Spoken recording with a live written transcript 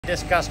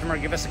This customer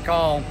give us a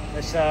call.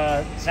 This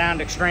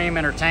Sound Extreme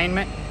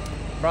Entertainment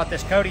brought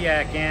this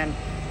Kodiak in.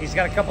 He's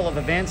got a couple of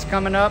events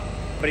coming up,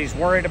 but he's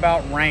worried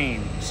about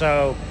rain.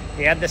 So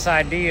he had this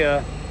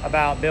idea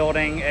about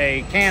building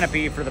a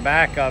canopy for the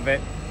back of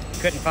it.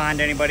 Couldn't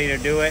find anybody to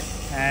do it,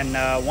 and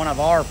one of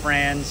our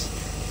friends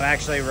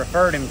actually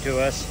referred him to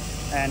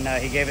us, and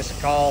he gave us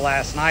a call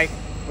last night.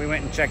 We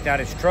went and checked out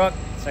his truck,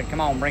 said, come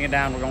on, bring it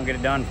down, we're gonna get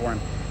it done for him.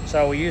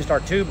 So we used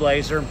our tube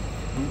laser,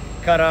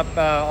 cut up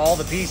all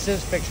the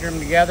pieces, pictured them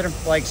together.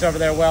 Blake's over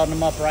there welding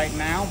them up right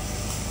now.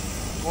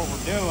 What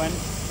we're doing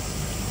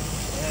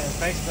is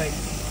basically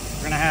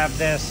we're gonna have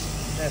this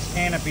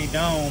canopy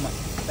dome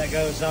that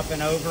goes up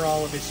and over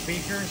all of his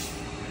speakers,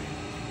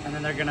 and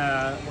then we're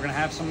gonna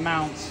have some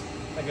mounts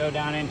that go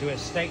down into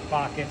his stake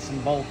pockets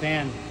and bolt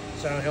in.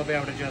 So he'll be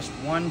able to just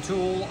one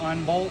tool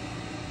unbolt,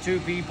 two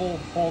people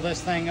pull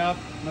this thing up,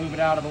 move it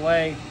out of the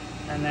way,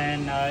 and then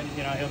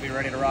you know, he'll be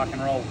ready to rock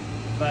and roll.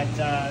 But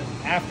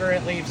after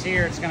it leaves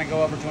here, it's going to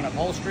go over to an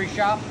upholstery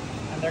shop,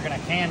 and they're going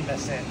to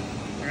canvas it.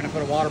 They're going to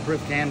put a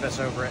waterproof canvas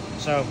over it.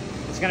 So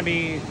it's going to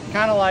be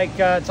kind of like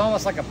it's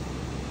almost like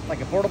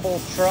a portable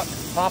truck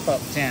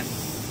pop-up tent,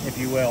 if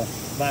you will.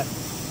 But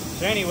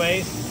so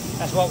anyways,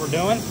 that's what we're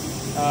doing.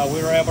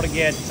 We were able to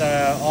get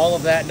all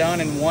of that done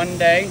in one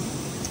day.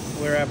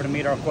 We were able to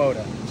meet our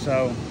quota.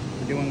 So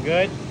we're doing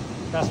good.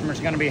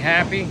 Customer's going to be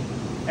happy.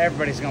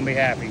 Everybody's going to be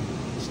happy.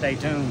 Stay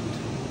tuned.